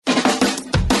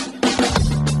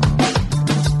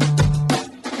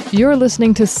You're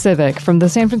listening to Civic from the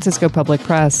San Francisco Public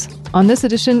Press. On this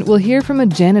edition, we'll hear from a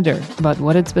janitor about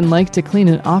what it's been like to clean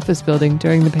an office building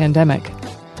during the pandemic.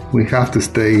 We have to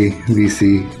stay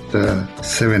busy the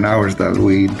 7 hours that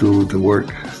we do the work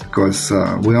because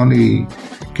we only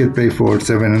get paid for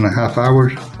 7.5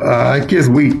 hours. I guess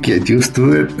we get used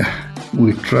to it.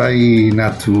 We try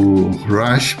not to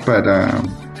rush, but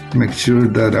make sure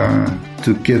that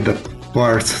to get the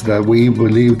parts that we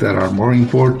believe that are more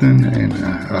important, and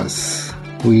as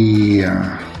we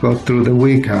go through the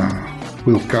week,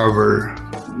 we'll cover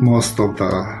most of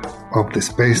the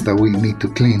space that we need to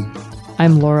clean.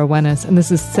 I'm Laura Wennis, and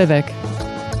this is Civic.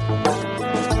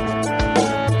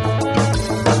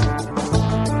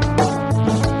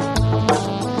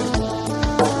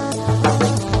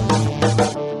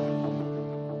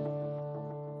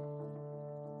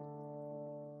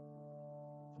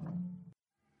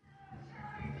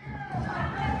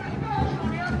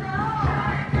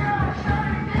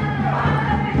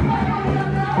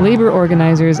 Labor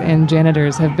organizers and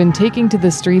janitors have been taking to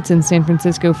the streets in San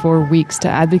Francisco for weeks to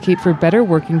advocate for better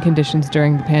working conditions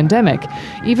during the pandemic,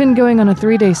 even going on a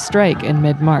 3-day strike in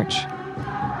mid-March.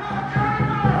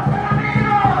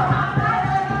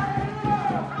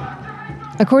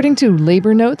 According to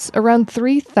labor notes, around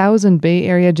 3,000 Bay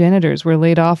Area janitors were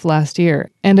laid off last year,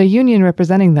 and a union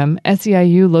representing them,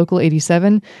 SEIU Local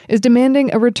 87, is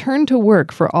demanding a return to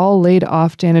work for all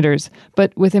laid-off janitors,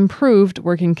 but with improved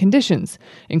working conditions,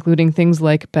 including things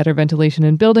like better ventilation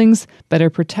in buildings, better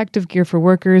protective gear for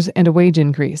workers, and a wage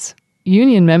increase.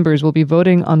 Union members will be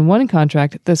voting on one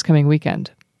contract this coming weekend.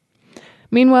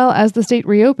 Meanwhile, as the state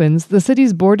reopens, the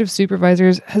city's Board of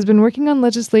Supervisors has been working on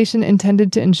legislation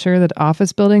intended to ensure that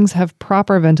office buildings have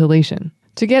proper ventilation.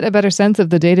 To get a better sense of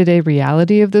the day-to-day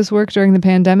reality of this work during the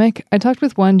pandemic, I talked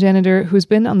with one janitor who's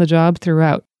been on the job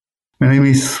throughout. My name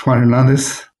is Juan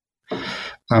Hernandez.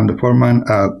 I'm the foreman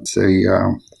at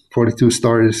a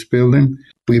 42-story building.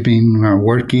 We've been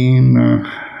working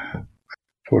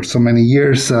for so many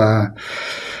years.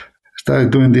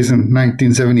 Started doing this in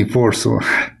 1974, so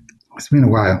it's been a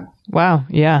while. Wow,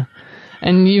 yeah.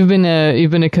 And you've been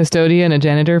a custodian, a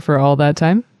janitor for all that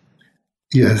time?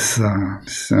 Yes,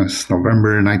 since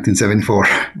November 1974.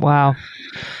 Wow.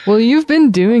 Well, you've been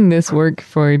doing this work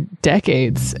for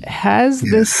decades. Has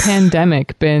this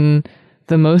pandemic been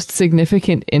the most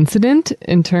significant incident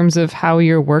in terms of how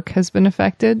your work has been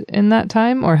affected in that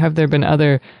time? Or have there been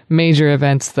other major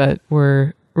events that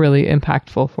were really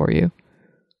impactful for you?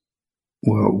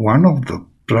 Well, one of the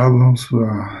problems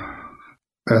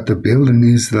at the building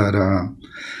is that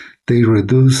they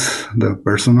reduce the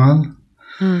personnel.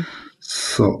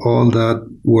 So all that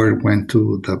work went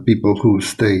to the people who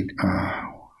stayed,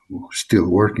 still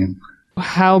working.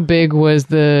 How big was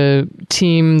the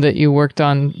team that you worked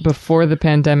on before the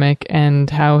pandemic, and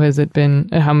how has it been?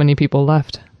 How many people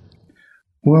left?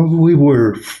 Well, we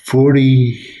were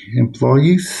 40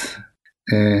 employees,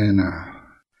 and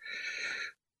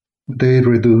they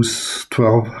reduced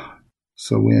 12.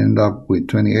 So we end up with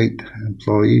 28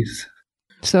 employees.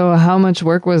 So how much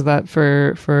work was that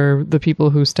for the people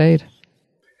who stayed?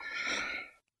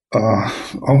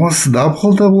 Almost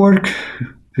double the work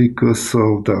because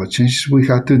of the changes we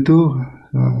had to do.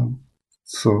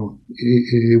 So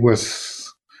it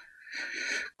was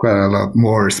quite a lot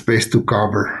more space to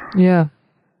cover. Yeah.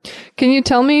 Can you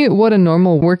tell me what a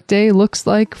normal workday looks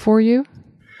like for you?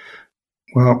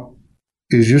 Well,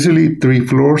 it's usually 3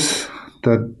 floors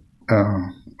that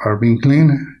are being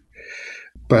cleaned,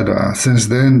 but since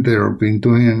then they've been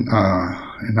doing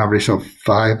an average of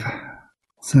 5.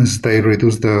 Since they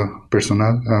reduced the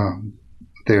personnel,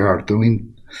 they are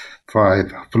doing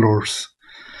 5 floors,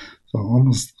 so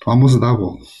almost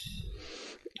double.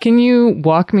 Can you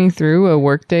walk me through a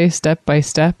workday step by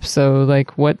step? So,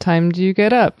 like, what time do you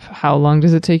get up? How long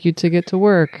does it take you to get to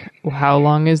work? How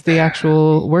long is the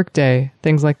actual workday?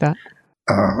 Things like that.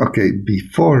 Okay,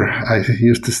 before I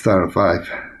used to start at 5.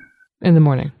 In the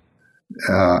morning?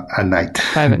 At night.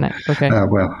 5 at night, okay.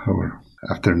 Or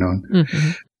afternoon.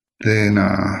 Mm-hmm. Then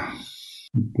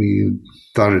we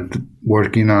started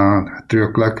working at 3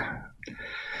 o'clock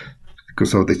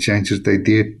because of the changes they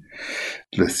did.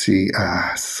 Let's see,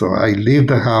 so I leave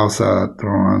the house at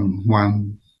around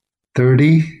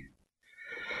 1:30.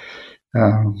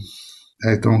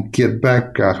 I don't get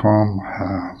back at home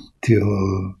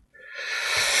till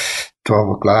 12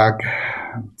 o'clock,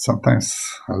 sometimes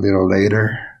a little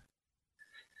later,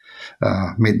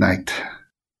 midnight.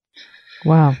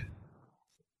 Wow.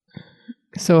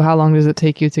 So how long does it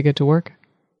take you to get to work?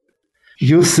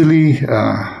 Usually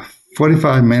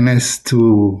 45 minutes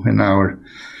to an hour.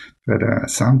 But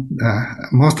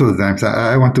most of the times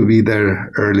I want to be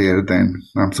there earlier than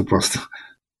I'm supposed to.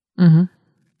 Mm-hmm.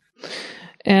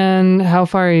 And how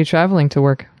far are you traveling to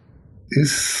work?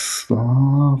 It's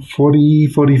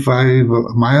 45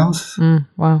 miles.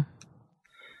 Wow.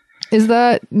 Is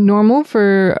that normal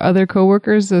for other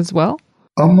coworkers as well?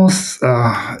 Almost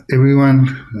everyone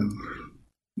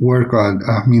work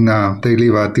they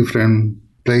live at different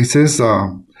places.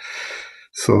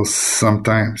 So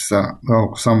sometimes,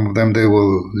 some of them, they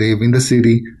will live in the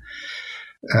city.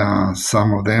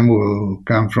 Some of them will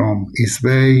come from East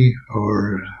Bay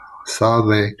or South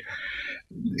Bay.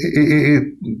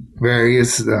 It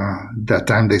varies the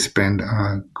time they spend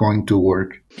going to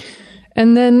work.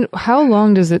 And then how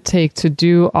long does it take to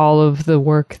do all of the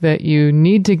work that you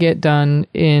need to get done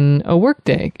in a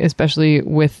workday, especially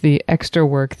with the extra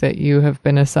work that you have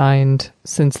been assigned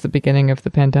since the beginning of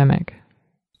the pandemic?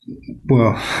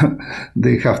 Well,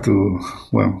 we have to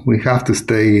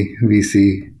stay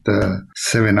busy the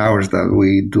 7 hours that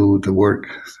we do the work,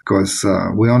 because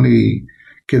we only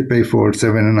get paid for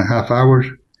 7.5 hours.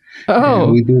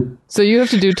 Oh, so you have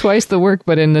to do twice the work,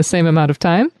 but in the same amount of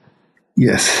time?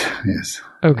 Yes.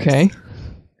 Okay. Yes.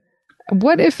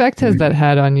 What effect has that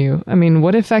had on you? I mean,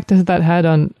 what effect has that had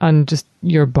on just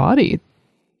your body?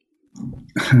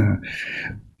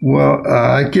 Well,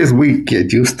 I guess we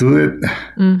get used to it.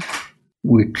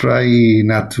 We try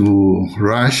not to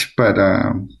rush, but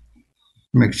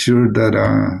make sure that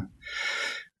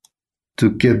to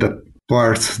get the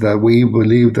parts that we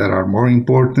believe that are more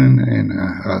important, and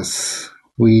as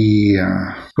we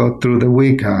go through the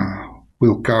week,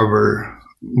 we'll cover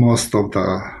most of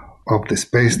the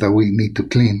space that we need to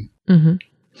clean. Mm-hmm.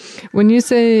 When you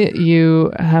say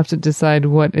you have to decide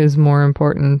what is more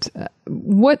important,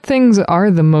 what things are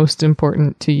the most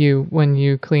important to you when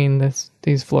you clean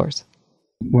these floors?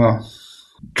 Well,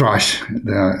 trash.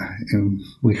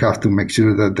 We have to make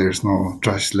sure that there's no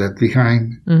trash left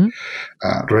behind. Mm-hmm.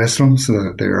 Restrooms,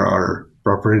 they are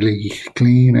properly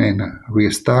clean and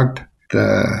restocked.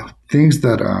 The things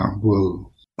that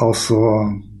will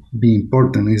also be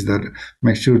important is that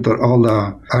make sure that all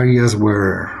the areas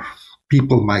where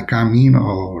people might come in,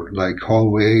 or like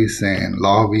hallways and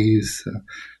lobbies,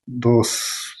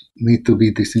 those need to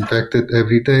be disinfected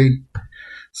every day.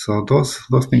 So those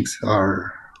things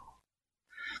are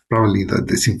probably, the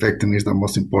disinfecting is the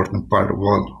most important part of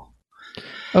all.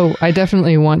 Oh, I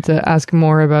definitely want to ask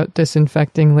more about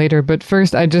disinfecting later. But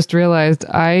first, I just realized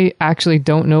I actually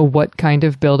don't know what kind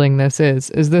of building this is.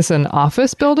 Is this an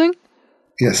office building?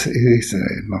 Yes, it is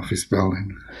an office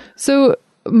building. So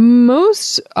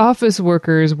most office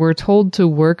workers were told to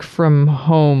work from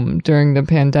home during the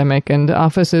pandemic, and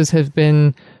offices have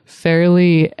been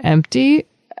fairly empty.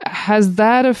 Has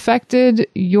that affected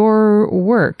your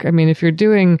work? I mean, if you're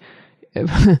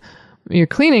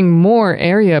cleaning more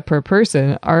area per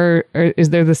person,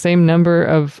 is there the same number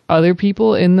of other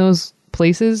people in those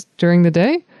places during the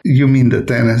day? You mean the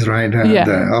tenants, right? Yeah.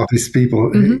 The office people?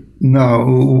 Mm-hmm.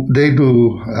 No, they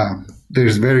do.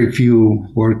 There's very few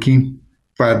working.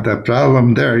 But the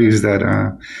problem there is that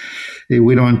if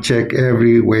we don't check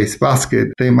every waste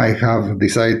basket, they might have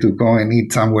decided to go and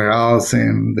eat somewhere else.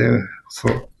 And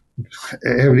so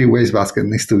every waste basket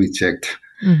needs to be checked.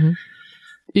 Mm-hmm.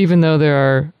 Even though there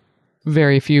are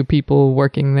very few people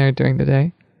working there during the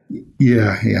day?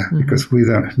 Yeah, mm-hmm. Because we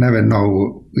never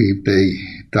know if they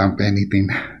dump anything.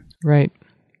 Right.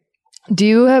 Do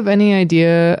you have any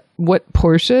idea what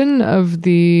portion of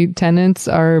the tenants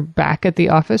are back at the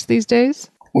office these days?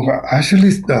 Well,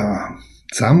 actually,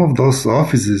 some of those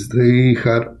offices, they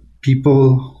had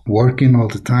people working all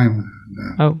the time.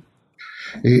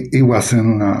 It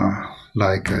wasn't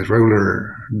like a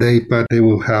regular day, but they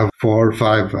will have 4 or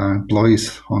 5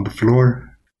 employees on the floor.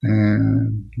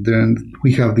 And then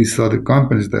we have these other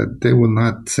companies that they will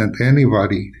not send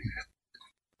anybody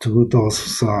to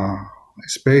those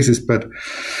spaces, but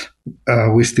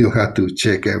we still had to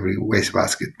check every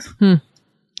wastebasket.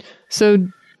 So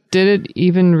did it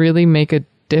even really make a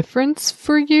difference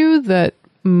for you that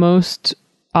most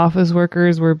office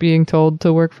workers were being told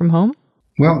to work from home?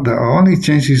 Well, the only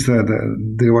change is that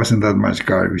there wasn't that much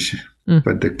garbage.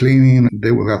 But the cleaning,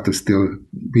 they will have to still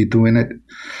be doing it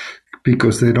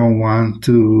because they don't want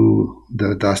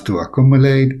the dust to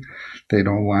accumulate. They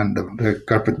don't want the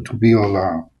carpet to be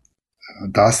all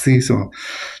dusty. So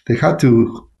they had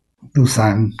to do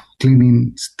some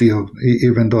cleaning still,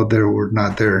 even though they were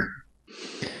not there.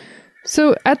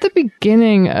 So at the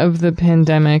beginning of the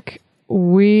pandemic,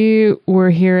 we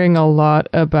were hearing a lot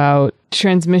about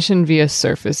transmission via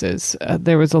surfaces.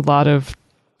 There was a lot of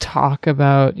talk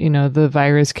about, the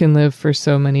virus can live for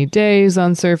so many days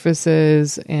on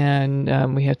surfaces,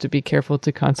 and we have to be careful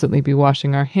to constantly be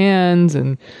washing our hands.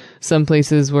 And some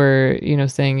places were,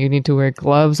 saying you need to wear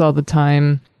gloves all the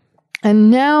time.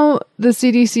 And now the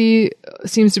CDC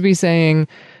seems to be saying,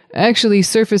 actually,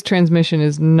 surface transmission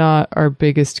is not our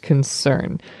biggest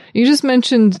concern. You just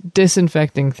mentioned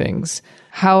disinfecting things.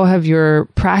 How have your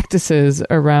practices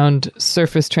around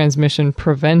surface transmission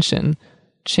prevention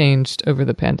changed over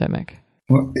the pandemic?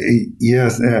 Well,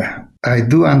 yes, I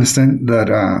do understand that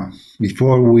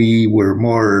before we were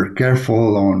more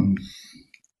careful on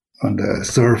the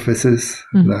surfaces,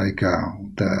 like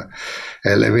the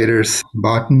elevators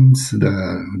buttons,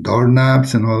 the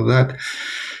doorknobs, and all that.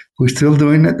 We're still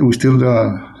doing it. We're still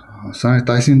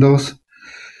sanitizing those,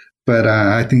 but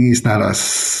I think it's not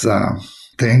as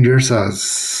dangerous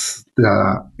as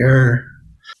the air.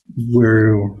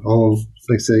 We're all,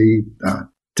 let's say,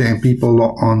 10 people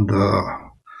on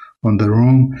the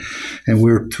room, and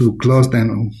we're too close.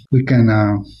 Then we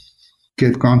can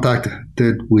get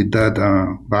contacted with that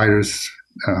virus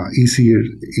easier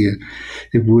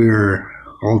if we're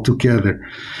all together.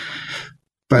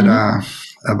 But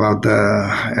about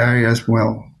the areas,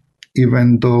 well,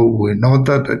 even though we know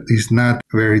that it's not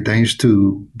very dangerous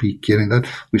to be getting that,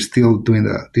 we're still doing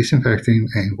the disinfecting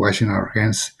and washing our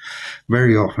hands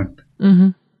very often. Mm-hmm.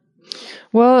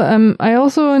 Well, I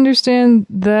also understand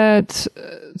that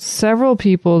several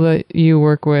people that you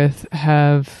work with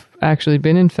have actually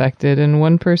been infected, and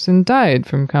one person died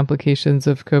from complications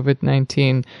of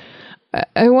COVID-19.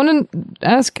 I want to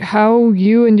ask how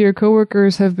you and your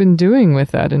coworkers have been doing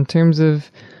with that in terms of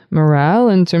morale,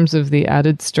 in terms of the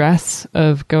added stress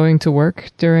of going to work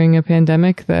during a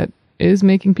pandemic that is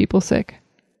making people sick.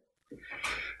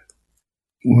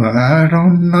 Well, I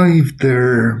don't know if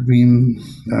they're been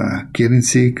getting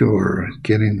sick or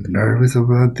getting nervous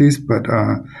about this, but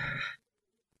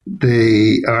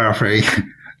they are afraid,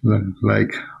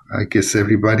 like I guess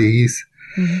everybody is,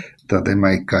 that they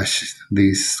might catch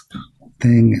this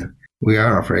thing. We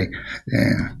are afraid,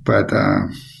 but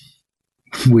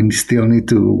we still need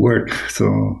to work,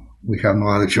 so we have no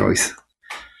other choice.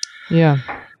 Yeah.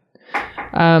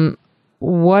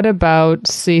 What about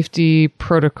safety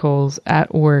protocols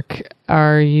at work?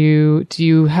 Do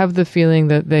you have the feeling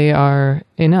that they are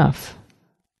enough?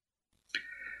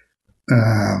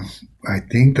 I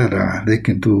think that they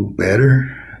can do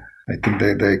better. I think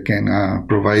that they can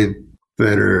provide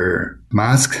better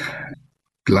masks,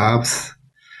 gloves,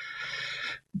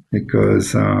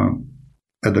 because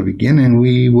at the beginning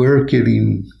we were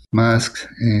getting masks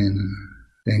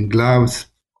and gloves,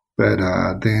 but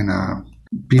then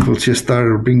people just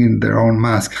started bringing their own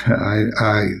mask.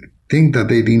 I think that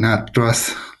they did not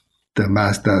trust the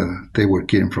mask that they were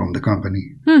getting from the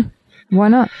company. Why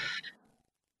not?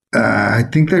 I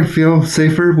think they feel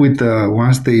safer with the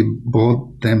ones they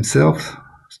bought themselves.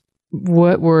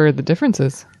 What were the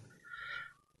differences?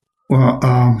 Well,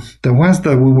 the ones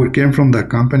that we were getting from the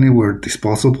company were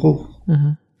disposable,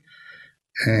 and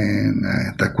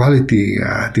the quality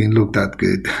didn't look that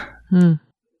good.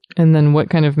 And then what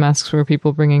kind of masks were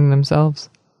people bringing themselves?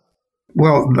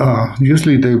 Well,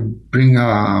 usually they bring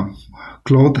a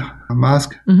cloth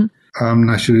mask. I'm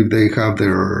not sure if they have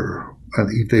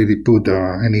if they put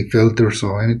any filters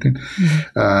or anything.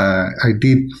 I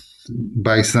did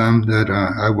buy some that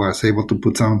I was able to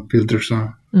put some filters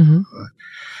on.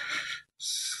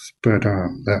 But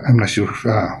I'm not sure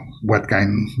what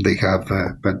kind they have,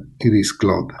 but it is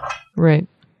cloth. Right.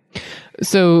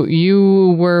 So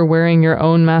you were wearing your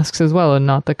own masks as well and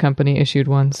not the company issued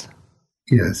ones?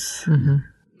 Yes.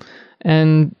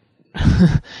 And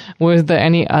was there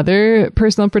any other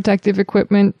personal protective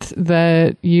equipment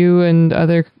that you and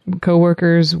other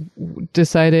coworkers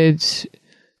decided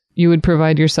you would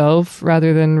provide yourself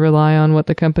rather than rely on what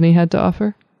the company had to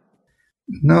offer?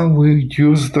 No, we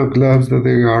use the gloves that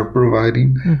they are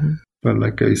providing. But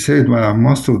like I said,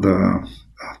 most of the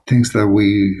things that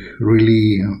we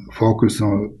really focus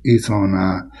on is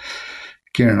on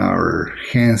getting our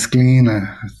hands clean,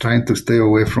 trying to stay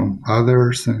away from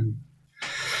others, and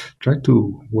try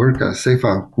to work as safe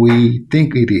as we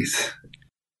think it is.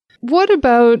 What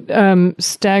about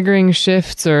staggering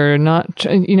shifts or not?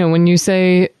 When you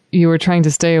say you were trying to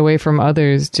stay away from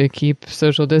others to keep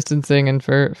social distancing and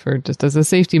for just as a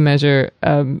safety measure,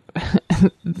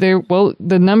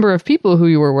 the number of people who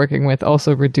you were working with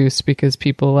also reduced because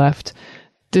people left.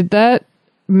 Did that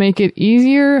make it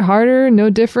easier, harder, no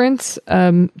difference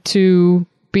to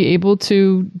be able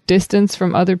to distance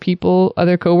from other people,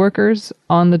 other coworkers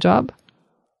on the job?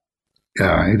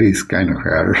 Yeah, it is kind of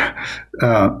harder.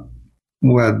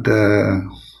 What the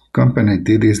company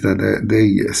did is that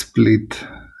they split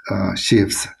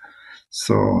shifts.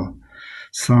 So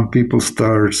some people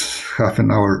start half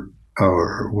an hour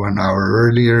or 1 hour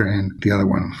earlier and the other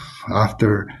one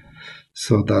after,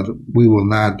 so that we will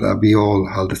not be all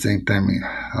at the same time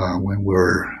when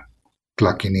we're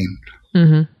clocking in.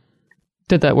 Mm-hmm.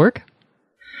 Did that work?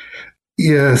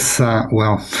 Yes.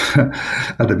 Well,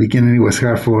 at the beginning it was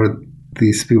hard for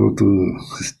these people to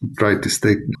try to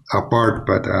stay apart,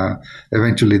 but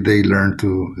eventually they learned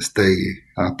to stay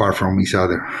apart from each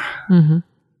other. Mm-hmm.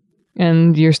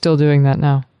 And you're still doing that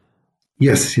now?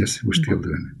 Yes, we're still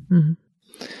doing it. Mm-hmm.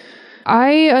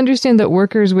 I understand that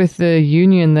workers with the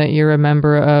union that you're a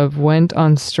member of went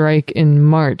on strike in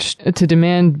March to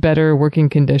demand better working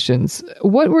conditions.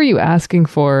 What were you asking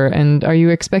for, and are you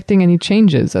expecting any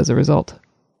changes as a result?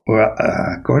 Well,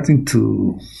 according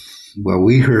to what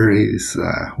we heard is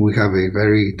we have a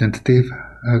very tentative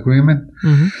agreement.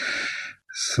 Mm-hmm.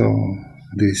 So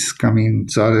this coming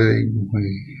Saturday, we're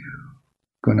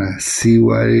going to see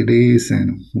what it is,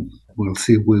 and we'll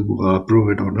see if we will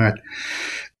approve it or not.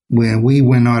 When we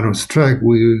went out on strike,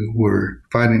 we were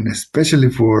fighting especially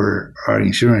for our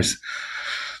insurance,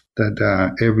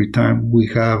 that every time we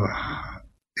have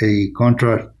a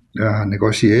contract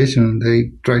negotiation,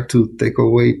 they try to take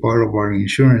away part of our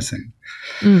insurance.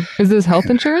 Is this health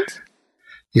insurance?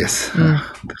 Yes, the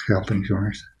health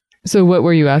insurance. So what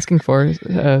were you asking for?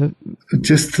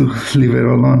 Just to leave it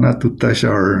alone, not to touch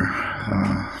our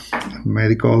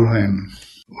medical and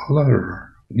all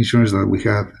our insurance that we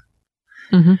have.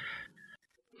 Mm-hmm.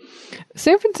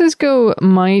 San Francisco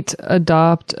might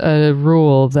adopt a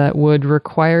rule that would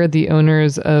require the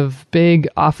owners of big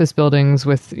office buildings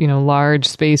with, large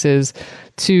spaces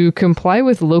to comply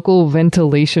with local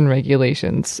ventilation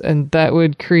regulations. And that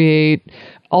would create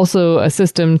also a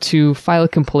system to file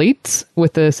complaints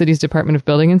with the city's Department of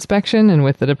Building Inspection and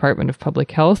with the Department of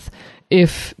Public Health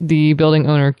if the building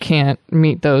owner can't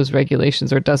meet those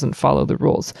regulations or doesn't follow the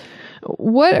rules.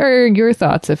 What are your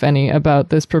thoughts, if any, about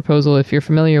this proposal, if you're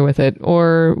familiar with it?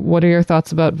 Or what are your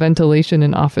thoughts about ventilation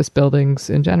in office buildings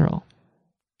in general?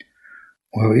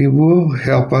 Well, it will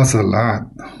help us a lot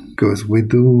because we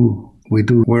do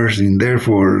work in there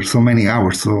for so many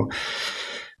hours. So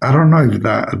I don't know if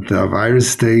the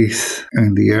virus stays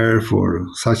in the air for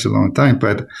such a long time,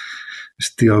 but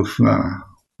still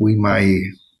we might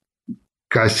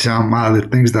catch some other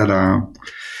things that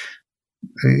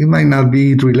it might not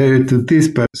be related to this,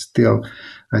 but still,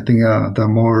 I think the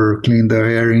more clean the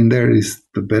air in there is,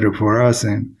 the better for us.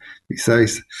 And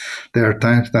besides, there are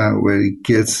times where it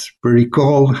gets pretty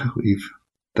cold if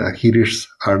the heaters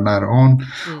are not on,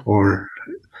 or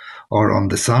on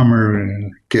the summer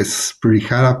it gets pretty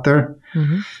hot up there.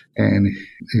 Mm-hmm. And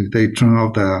if they turn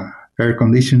off the air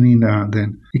conditioning,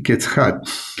 then it gets hot.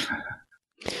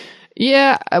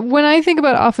 Yeah, when I think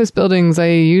about office buildings, I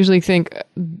usually think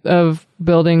of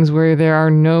buildings where there are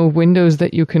no windows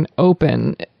that you can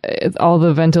open. All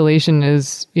the ventilation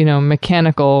is,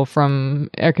 mechanical from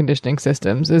air conditioning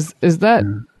systems. Is that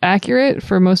accurate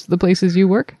for most of the places you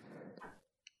work?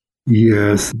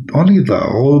 Yes, only the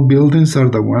old buildings are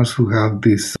the ones who have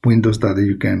these windows that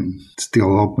you can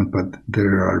still open, but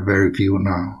there are very few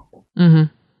now.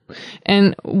 Mm-hmm.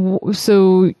 And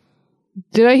so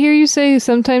did I hear you say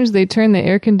sometimes they turn the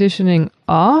air conditioning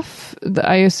off?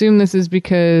 I assume this is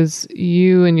because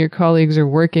you and your colleagues are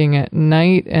working at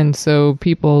night, and so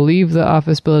people leave the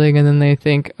office building and then they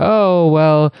think, oh,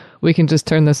 well, we can just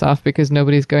turn this off because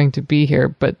nobody's going to be here,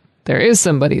 but there is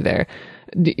somebody there.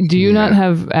 Do you not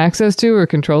have access to or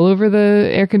control over the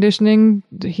air conditioning,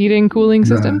 heating, cooling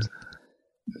systems?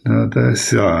 No,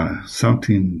 there's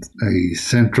something, a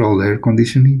central air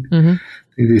conditioning. Mm-hmm.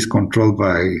 It is controlled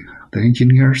by the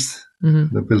engineers,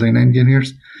 the building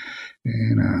engineers,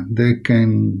 and they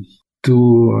can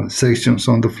do sections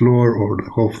on the floor or the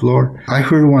whole floor. I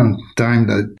heard one time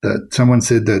that someone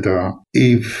said that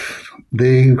if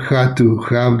they had to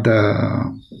have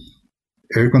the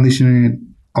air conditioning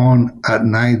on at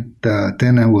night, the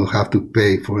tenant will have to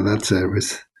pay for that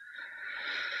service.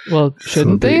 Well,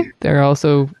 shouldn't they?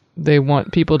 They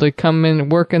want people to come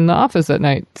and work in the office at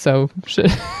night, so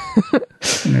should...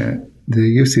 Yeah. They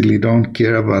usually don't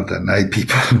care about the night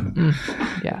people.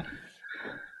 Yeah.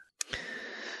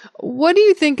 What do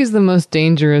you think is the most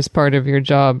dangerous part of your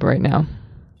job right now?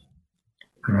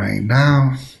 Right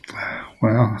now,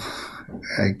 well,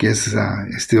 I guess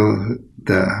still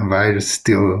the virus is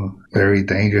still very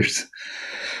dangerous.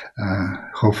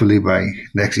 Hopefully by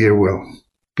next year we'll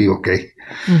be okay.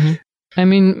 Mm-hmm. I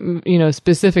mean,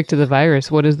 specific to the virus,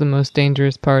 what is the most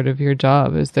dangerous part of your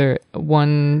job? Is there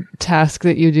one task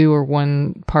that you do or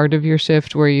one part of your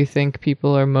shift where you think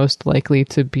people are most likely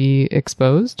to be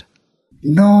exposed?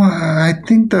 No, I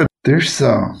think that there's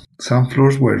some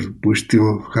floors where we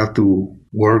still have to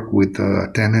work with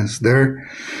tenants there.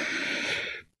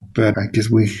 But I guess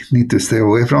we need to stay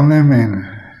away from them and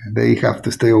they have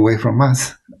to stay away from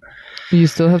us. You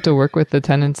still have to work with the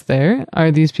tenants there?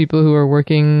 Are these people who are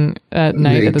working at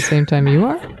night at the same time you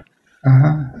are?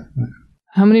 Uh-huh.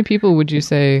 How many people would you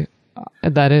say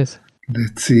that is?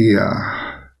 Let's see.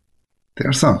 There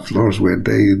are some floors where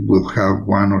they will have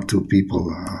one or two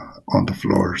people on the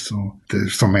floor. So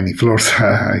there's so many floors.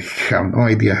 I have no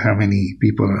idea how many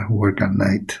people work at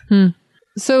night.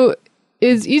 So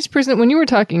is each person, when you were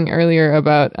talking earlier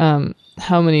about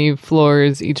how many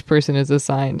floors each person is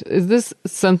assigned, is this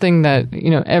something that,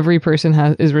 every person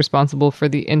is responsible for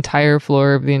the entire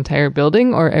floor of the entire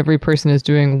building, or every person is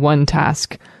doing one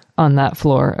task on that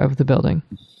floor of the building?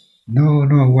 No,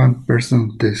 one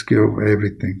person takes care of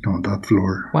everything on that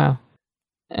floor. Wow.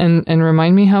 And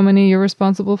remind me how many you're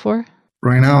responsible for?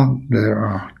 Right now, there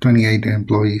are 28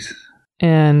 employees.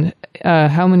 And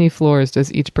how many floors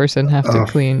does each person have to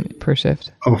clean per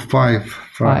shift? Five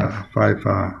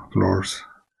floors.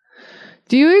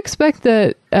 Do you expect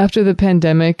that after the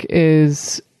pandemic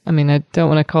is, I don't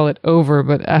want to call it over,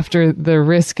 but after the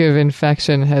risk of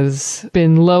infection has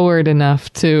been lowered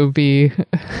enough to be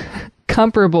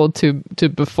comparable to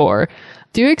before,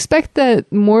 do you expect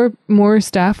that more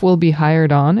staff will be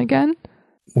hired on again?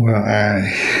 Well, I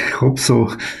hope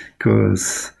so,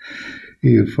 because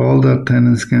if all the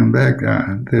tenants come back,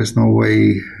 there's no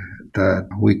way that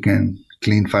we can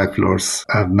clean 5 floors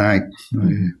at night.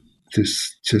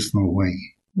 Just no way.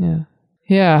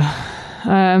 Yeah.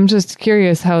 I'm just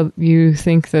curious how you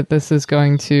think that this is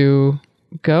going to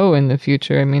go in the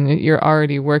future. You're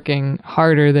already working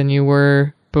harder than you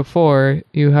were before.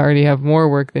 You already have more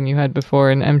work than you had before,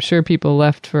 and I'm sure people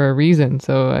left for a reason.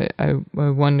 So I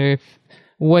wonder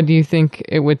what do you think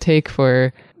it would take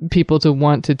for people to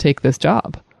want to take this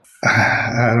job?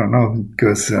 I don't know,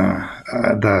 because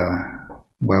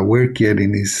what we're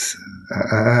getting is,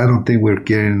 I don't think we're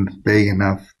getting paid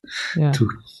enough to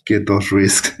get those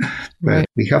risks. But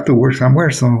we have to work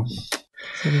somewhere, so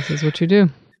this is what you do.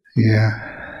 Yeah.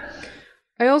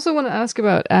 I also want to ask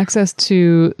about access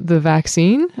to the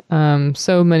vaccine.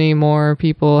 So many more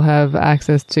people have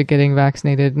access to getting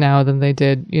vaccinated now than they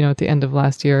did, at the end of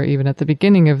last year, or even at the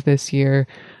beginning of this year.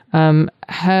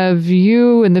 Have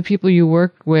you and the people you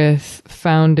work with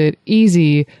found it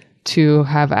easy to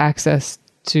have access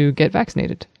to get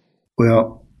vaccinated?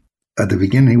 Well, at the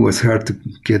beginning, it was hard to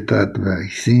get that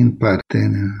vaccine, but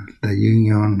then the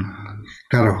union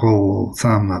got a hold of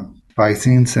some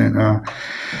vaccines and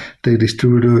they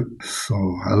distributed. So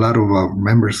a lot of our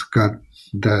members got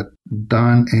that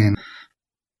done. And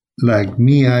like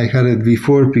me, I had it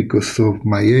before because of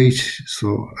my age.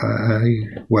 So I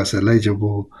was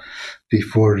eligible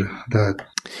before that.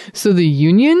 So the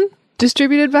union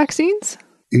distributed vaccines?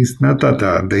 It's not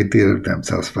that they did it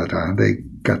themselves, but they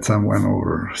got someone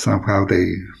or somehow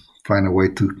they find a way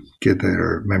to get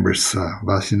their members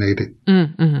vaccinated.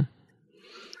 Mm-hmm.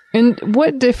 And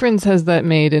what difference has that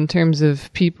made in terms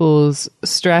of people's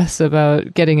stress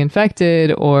about getting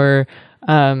infected or,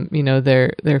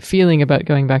 their feeling about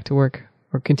going back to work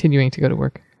or continuing to go to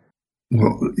work?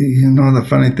 Well, the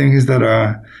funny thing is that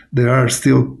there are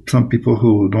still some people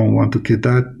who don't want to get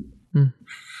that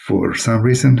for some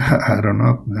reason. I don't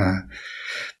know.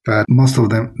 But most of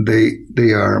them,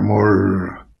 they are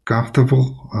more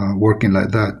comfortable working like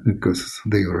that because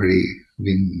they already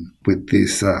been with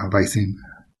this vaccine.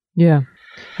 Yeah.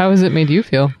 How has it made you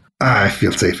feel? I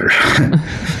feel safer.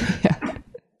 Yeah.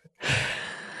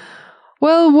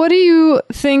 Well, what do you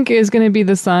think is going to be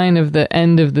the sign of the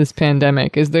end of this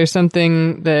pandemic? Is there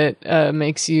something that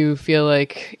makes you feel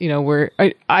like,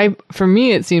 for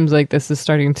me, it seems like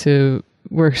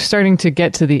we're starting to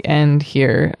get to the end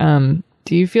here.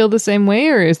 Do you feel the same way,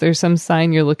 or is there some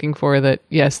sign you're looking for that,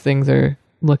 yes, things are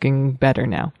looking better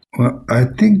now? Well, I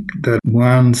think that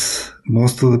once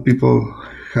most of the people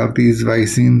have this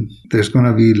vaccine, there's going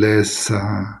to be less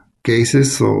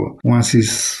cases. So once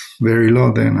it's very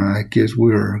low, then I guess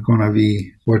we're going to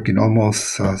be working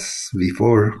almost as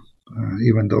before,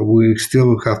 even though we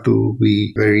still have to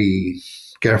be very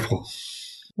careful.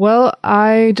 Well,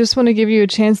 I just want to give you a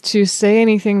chance to say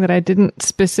anything that I didn't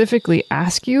specifically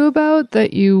ask you about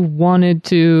that you wanted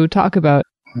to talk about.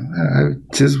 I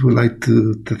just would like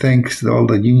to thank all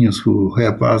the unions who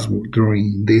helped us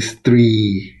during these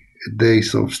 3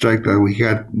 days of strike that we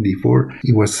had before.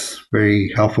 It was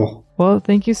very helpful. Well,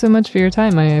 thank you so much for your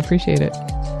time. I appreciate it.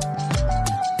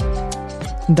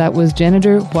 That was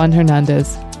janitor Juan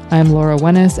Hernandez. I'm Laura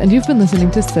Wennis, and you've been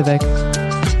listening to Civic.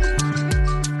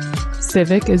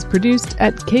 Civic is produced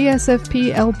at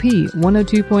KSFP LP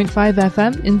 102.5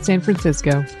 FM in San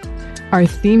Francisco. Our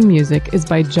theme music is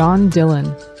by John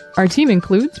Dillon. Our team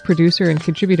includes producer and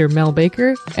contributor Mel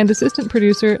Baker and assistant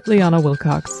producer Liana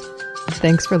Wilcox.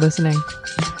 Thanks for listening.